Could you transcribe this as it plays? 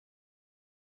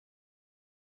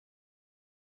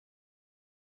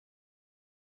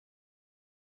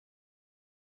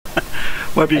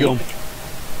Where have you gone?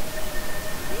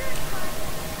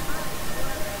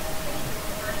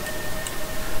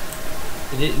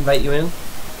 Did it invite you in?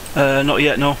 Not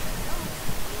yet, no.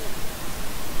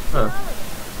 Huh.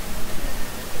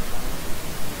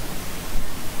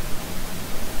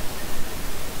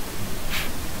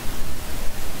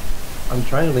 I'm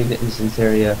trying to leave the instance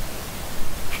area.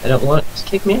 I don't want it. Just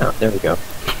kick me out. There we go.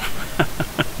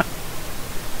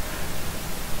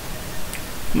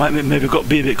 Maybe got to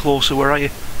be a bit closer. Where are you?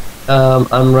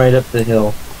 I'm right up the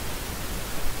hill.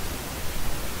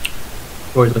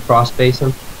 Towards the frost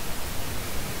basin.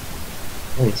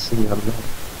 Let me see. I'm not.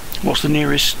 What's the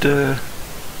nearest?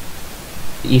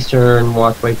 Eastern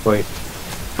Walkway Point.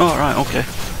 Oh, right, okay.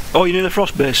 Oh, you're near the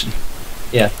frost basin?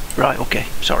 Yeah. Right, okay,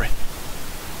 sorry.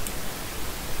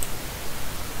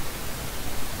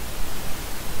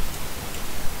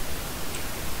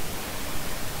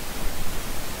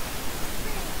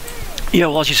 Yeah,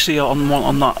 well, as you see on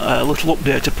that little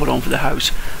update I put on for the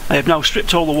house, I have now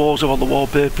stripped all the walls of all the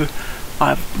wallpaper.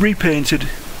 I've repainted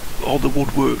all the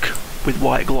woodwork with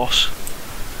white gloss.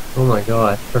 Oh my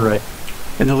god, turn right.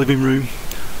 In the living room.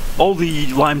 All the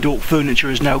limed oak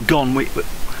furniture is now gone. We're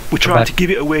trying to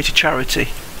give it away to charity.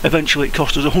 Eventually it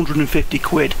cost us 150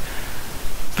 quid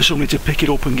for somebody to pick it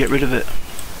up and get rid of it.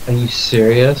 Are you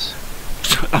serious?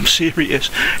 I'm serious.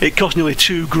 It cost nearly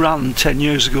 2 grand 10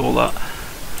 years ago, that.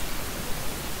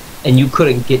 And you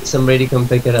couldn't get somebody to come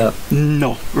pick it up?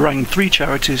 No. We rang 3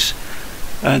 charities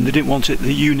and they didn't want it.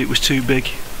 The unit was too big.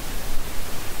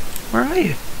 Where are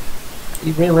you?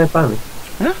 You ran right by me.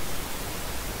 Yeah?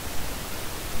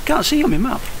 Can't see you on my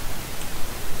map.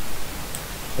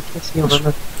 I can't see you on my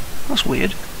map. That's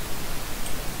weird.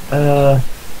 There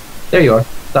you are.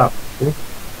 Stop.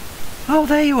 Oh,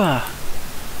 there you are.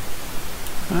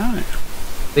 Right.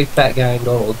 Big fat guy in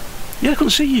gold. Yeah, I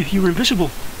couldn't see you. You were invisible.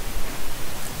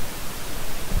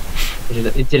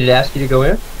 Did it ask you to go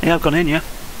in? Yeah, I've gone in, yeah.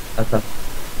 Okay.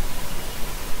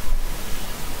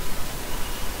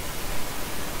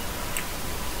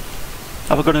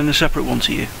 Have I gone in a separate one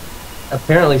to you?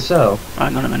 Apparently so.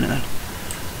 Hang on a minute then.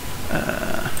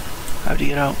 How do you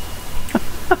get out?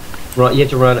 You have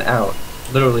to run out.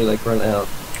 Literally, like, run out.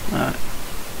 Right.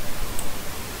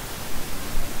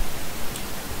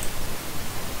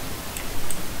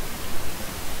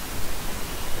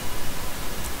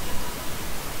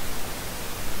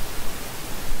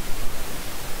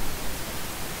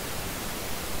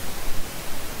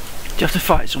 Do you have to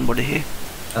fight somebody here?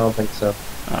 I don't think so.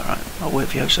 Alright, I'll wait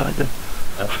for you outside then.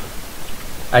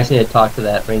 I just need to talk to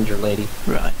that ranger lady.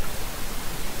 Right.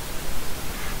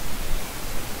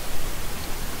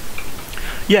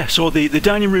 Yeah, so the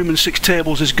dining room and 6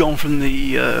 tables has gone from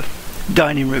the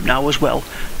dining room now as well.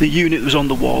 The unit was on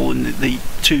the wall and the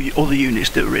 2 other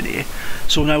units that were in here.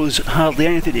 So now there's hardly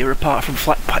anything here apart from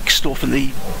flat pack stuff and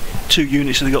the 2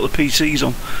 units that they got the PCs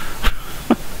on.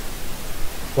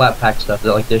 Flat pack stuff, is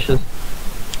that like dishes?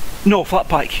 No, flat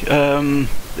pack.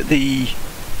 The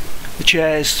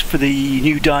chairs for the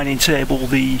new dining table,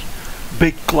 the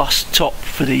big glass top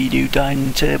for the new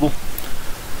dining table,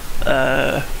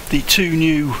 the 2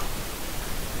 new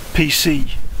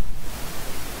PC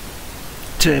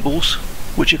tables,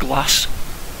 which are glass.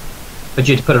 But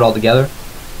you had to put it all together?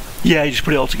 Yeah, you just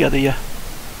put it all together, yeah.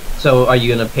 So are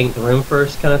you going to paint the room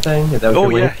first, kind of thing? Is that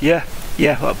what yeah.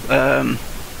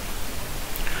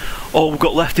 All we've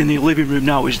got left in the living room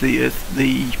now is the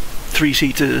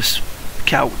 3-seater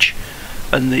couch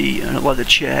and the leather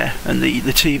chair and the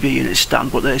TV and its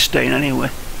stand, but they're staying anyway.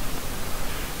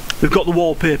 We've got the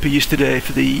wallpaper yesterday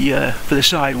for the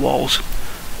side walls,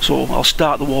 so I'll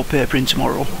start the wallpaper in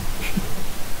tomorrow.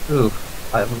 Ooh,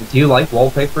 do you like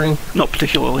wallpapering? Not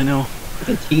particularly, no. It's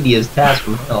a tedious task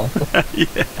from hell.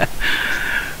 Yeah.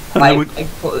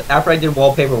 After I did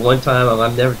wallpaper one time,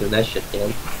 I'm never doing that shit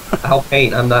again. I'll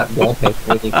paint. I'm not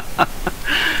wallpapering.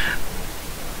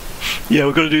 Yeah,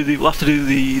 we've got to do we'll have to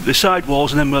do the side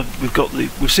walls, and then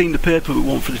we've seen the paper we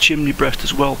want for the chimney breast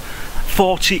as well.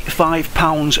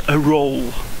 £45 a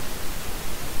roll.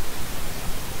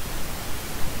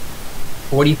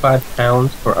 £45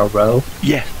 for a row?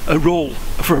 Yeah, a roll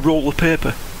for a roll of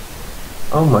paper.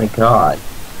 Oh my god.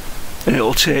 And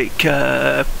it'll take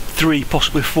 3,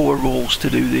 possibly 4 rolls to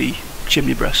do the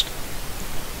chimney breast.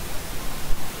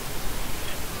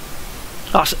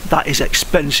 That is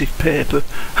expensive paper.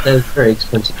 That is very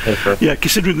expensive paper. Yeah,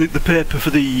 considering the paper for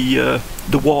the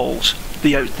walls,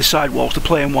 the side walls, the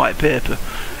plain white paper,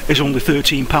 is only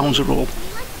 £13 a roll.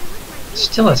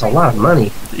 Still, that's a lot of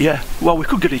money. Yeah, well, we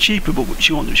could get it cheaper, but we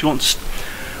wanted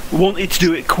to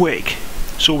do it quick,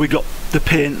 so we got the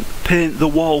paint the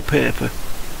wallpaper.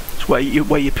 It's where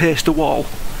you paste the wall,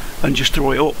 and just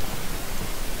throw it up.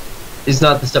 It's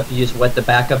not the stuff you just wet the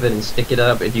back of it and stick it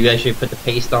up. If you actually put the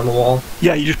paste on the wall.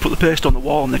 Yeah, you just put the paste on the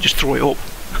wall and then just throw it up.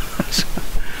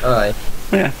 Alright.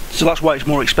 Yeah, so that's why it's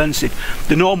more expensive.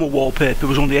 The normal wallpaper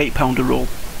was only £8 a roll.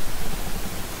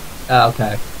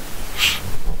 Okay.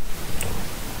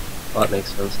 Well, that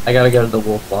makes sense. I gotta go to the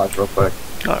Wolf Lodge real quick.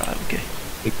 Alright, okay.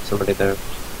 Keep somebody there.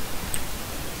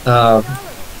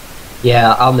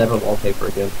 Yeah, I'll never wallpaper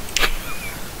again.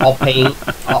 I'll paint.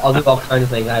 I'll do all kinds of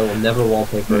things. I will never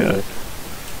wallpaper again.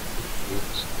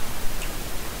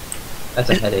 That's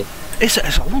a headache. It's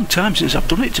a long time since I've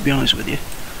done it, to be honest with you.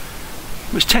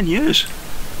 It was 10 years.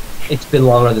 It's been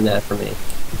longer than that for me.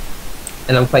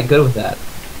 And I'm quite good with that.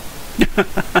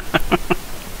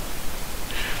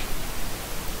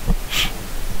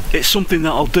 It's something that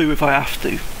I'll do if I have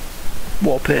to.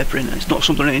 Wallpapering. It's not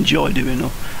something I enjoy doing,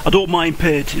 though. I don't mind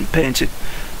painting.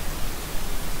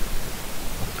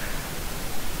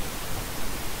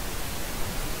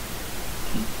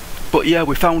 But yeah,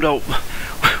 we found out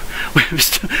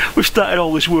we've started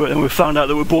all this work and we found out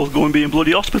that we're both going to be in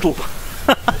bloody hospital.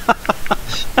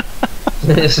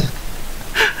 It's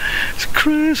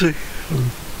crazy.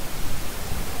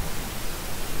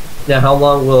 Now, how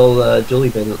long will Julie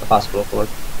be in the hospital for?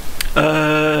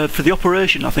 For the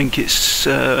operation, I think it's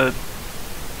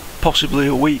possibly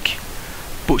a week,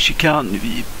 but you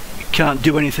can't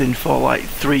do anything for like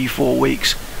 3-4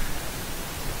 weeks.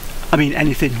 I mean,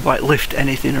 anything like lift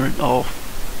anything or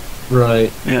right.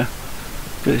 Yeah,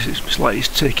 because it's like it's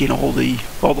taking all the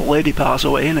lady parts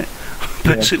away, innit?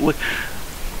 Basically,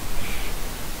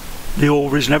 the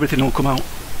ovaries and everything will come out.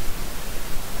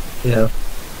 Yeah.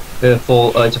 It's a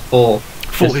full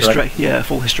hysterectomy. Yeah,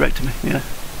 full hysterectomy. Yeah.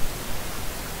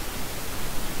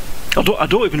 I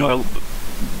don't even know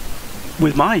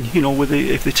with mine. You know,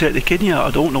 if they take the kidney out,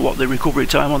 I don't know what the recovery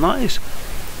time on that is.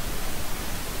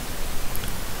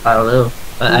 I don't know.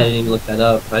 I didn't even look that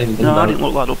up. I didn't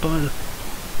look that up either.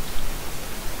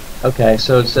 Okay,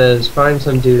 so it says find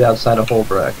some dude outside of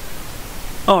Holbrook.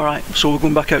 Alright, so we're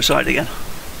going back outside again.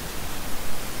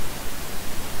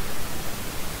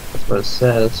 That's what it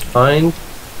says. Find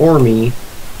Ormy.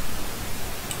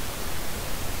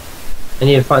 I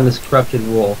need to find this corrupted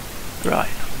wolf. Right.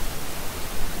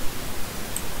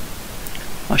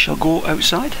 I shall go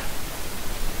outside.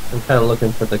 I'm kind of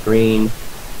looking for the green.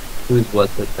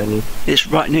 What's it thingy? It's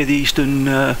right near the eastern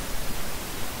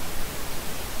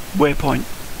waypoint.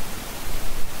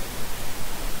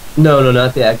 No,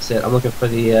 not the exit. I'm looking for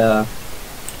the. I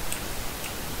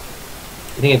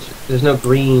think there's no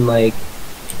green like,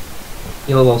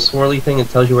 little swirly thing that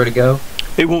tells you where to go.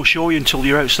 It won't show you until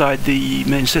you're outside the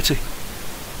main city.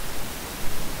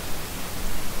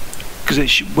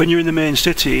 Because when you're in the main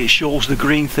city, it shows the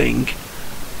green thing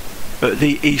at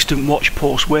the eastern watch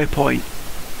post waypoint.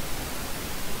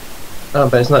 Oh,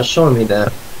 but it's not showing me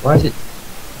that. Why is it?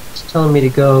 It's telling me to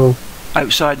go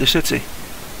outside the city.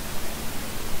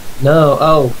 No.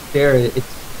 Oh, there.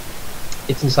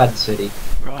 It's inside the city.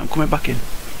 Right, I'm coming back in.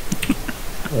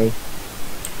 Okay.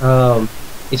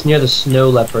 It's near the Snow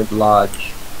Leopard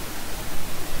Lodge.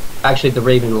 Actually, the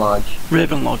Raven Lodge.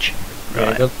 Raven Lodge.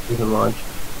 Right. Yeah, go to Raven Lodge.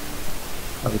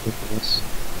 How ridiculous.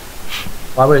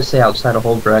 Why would it say outside of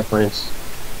Holbrook when it's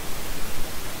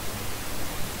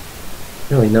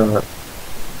really not?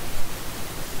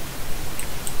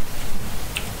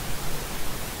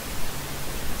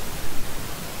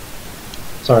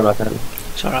 Sorry about that.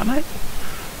 It's alright, mate.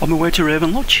 On my way to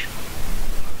Raven Lodge.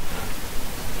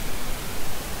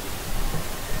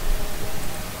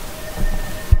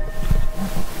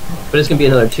 But it's going to be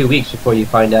another 2 weeks before you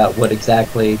find out what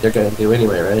exactly they're going to do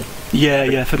anyway, right?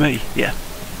 Yeah, for me, yeah.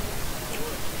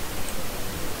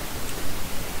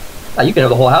 Oh, you can have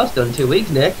the whole house done in 2 weeks,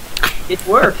 Nick. It's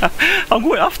work. I'm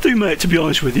going to have to, mate, to be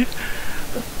honest with you.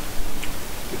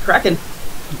 You're cracking.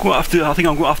 I think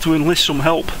I'm going to have to enlist some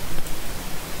help.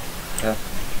 Yeah.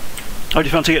 How do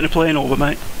you fancy getting a plane over,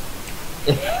 mate?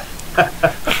 I'm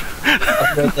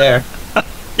right there.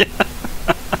 Yeah.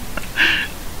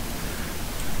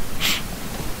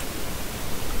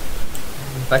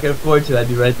 If I can afford to, I'd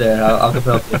be right there. I'll come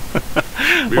help you.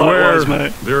 Beware,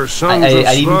 mate. there are sons of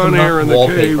Svanir in the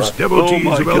caves,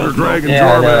 devotees of Elder Dragon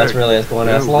Yeah, I know, that's really what's going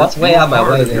on. That's way out of my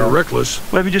way there. You're reckless.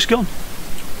 Where have you just gone?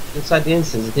 Inside the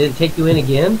instance. It didn't take you in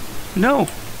again? No.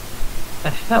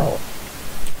 The hell?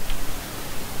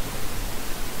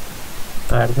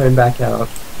 Alright, I'm coming back out.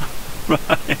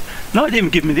 Right. No, it didn't even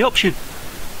give me the option.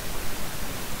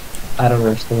 I don't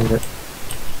understand it.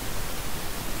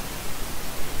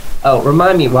 Oh,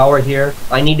 remind me, while we're here,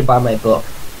 I need to buy my book.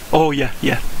 Oh, yeah,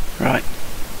 right.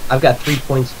 I've got 3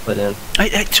 points to put in.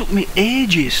 It took me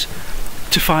ages.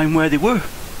 to find where they were.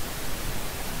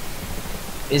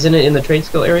 Isn't it in the trade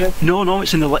skill area? No, no,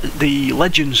 it's in the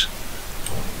legends.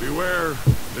 Beware,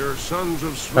 there are sons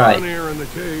of Right. Svanir in the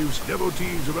caves,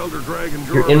 devotees of Elder Dragon.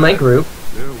 You're in my group,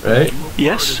 right?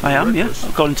 Yes, I am. Yeah,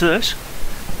 according to this.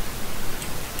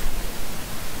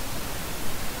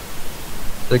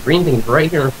 The green thing's right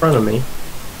here in front of me.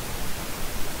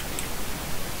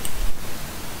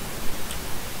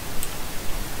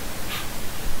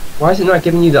 Why is it not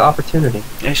giving you the opportunity?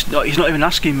 He's not even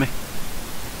asking me.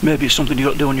 Maybe it's something you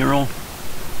got to do on your own.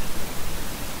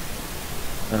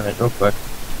 Alright, real quick.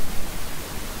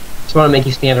 Just want to make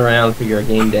you stand around for your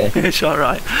game day. It's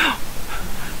alright.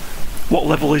 What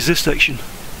level is this section?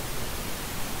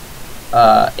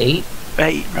 8.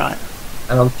 8, right.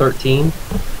 And I'm 13.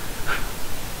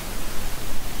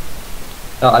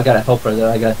 Oh, I got a helper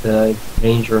there. I got the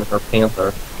ranger or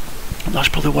panther. That's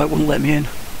probably why it wouldn't let me in.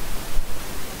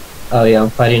 Oh yeah, I'm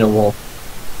fighting a wolf.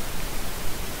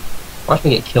 Watch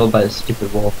me get killed by this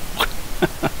stupid wolf.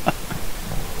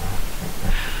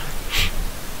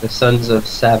 The sons of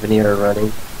Savanir are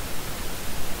running.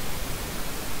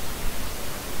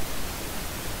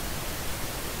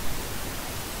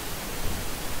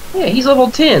 Yeah, he's level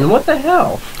 10. What the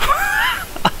hell?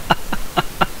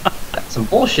 That's some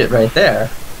bullshit right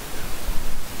there.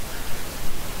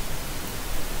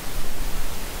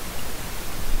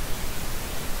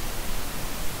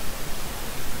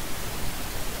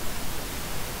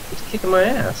 He's kicking my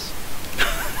ass.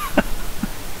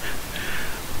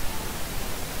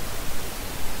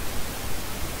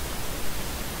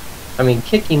 I mean,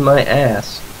 kicking my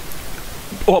ass.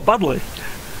 What, badly?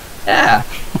 Yeah.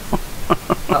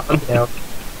 Oh, I'm down.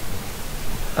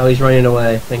 Oh, he's running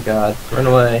away. Thank God. Run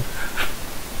away.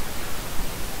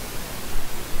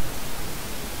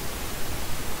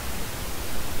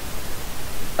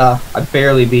 I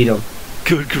barely beat him.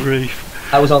 Good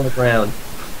grief. I was on the ground.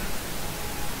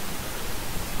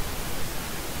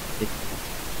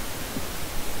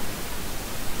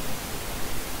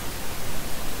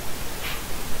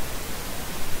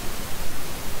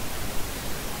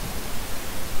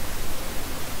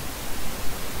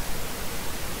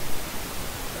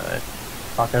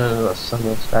 Talking to a son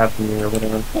of Savanir or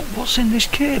whatever. What's in this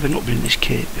cave? I've not been in this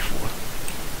cave before.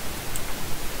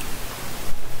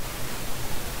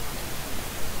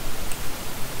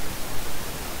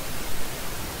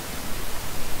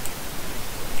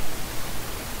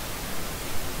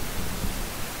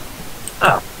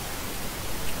 Oh.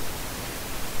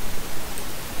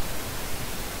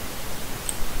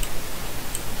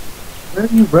 Where are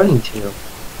you running to?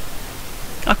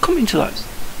 I come into that.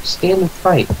 Stand and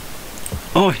fight.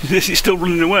 Oh, this is still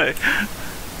running away.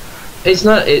 It's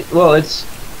not. Well, it's.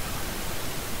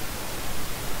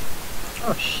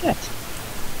 Oh shit.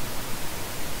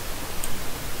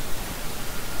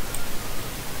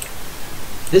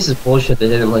 This is bullshit. They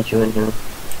didn't let you in here.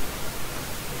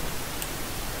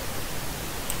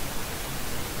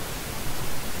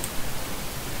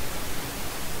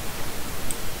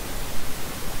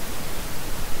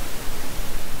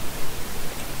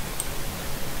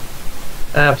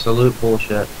 Absolute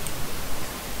bullshit.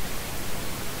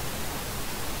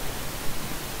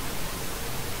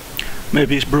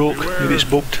 Maybe it's broke. Maybe it's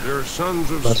bugged. There are sons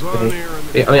of Must Svanir in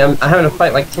the be. I mean, I'm having to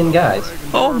fight like 10 guys.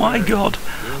 Oh my God.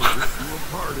 They'll rip you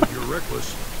apart if you're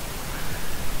reckless.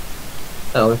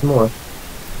 Oh, there's more.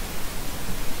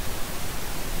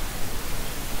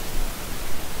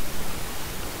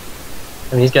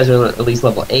 I mean, these guys are at least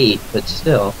level 8, but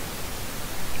still.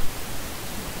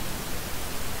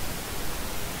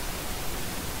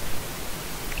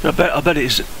 I bet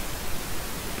it's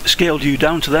scaled you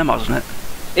down to them, hasn't it?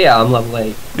 Yeah, I'm level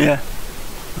 8. Yeah.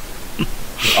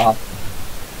 Off.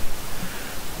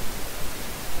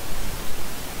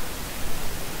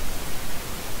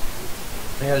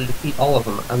 I gotta defeat all of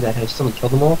them. I'm gonna have someone kill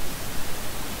them all.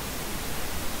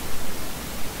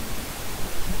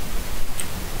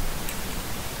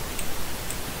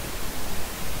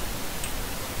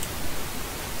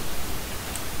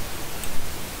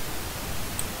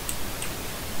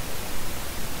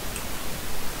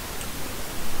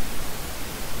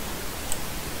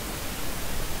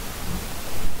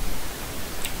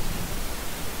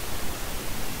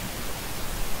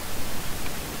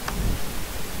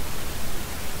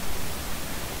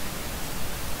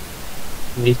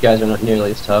 These guys are not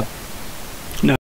nearly as tough.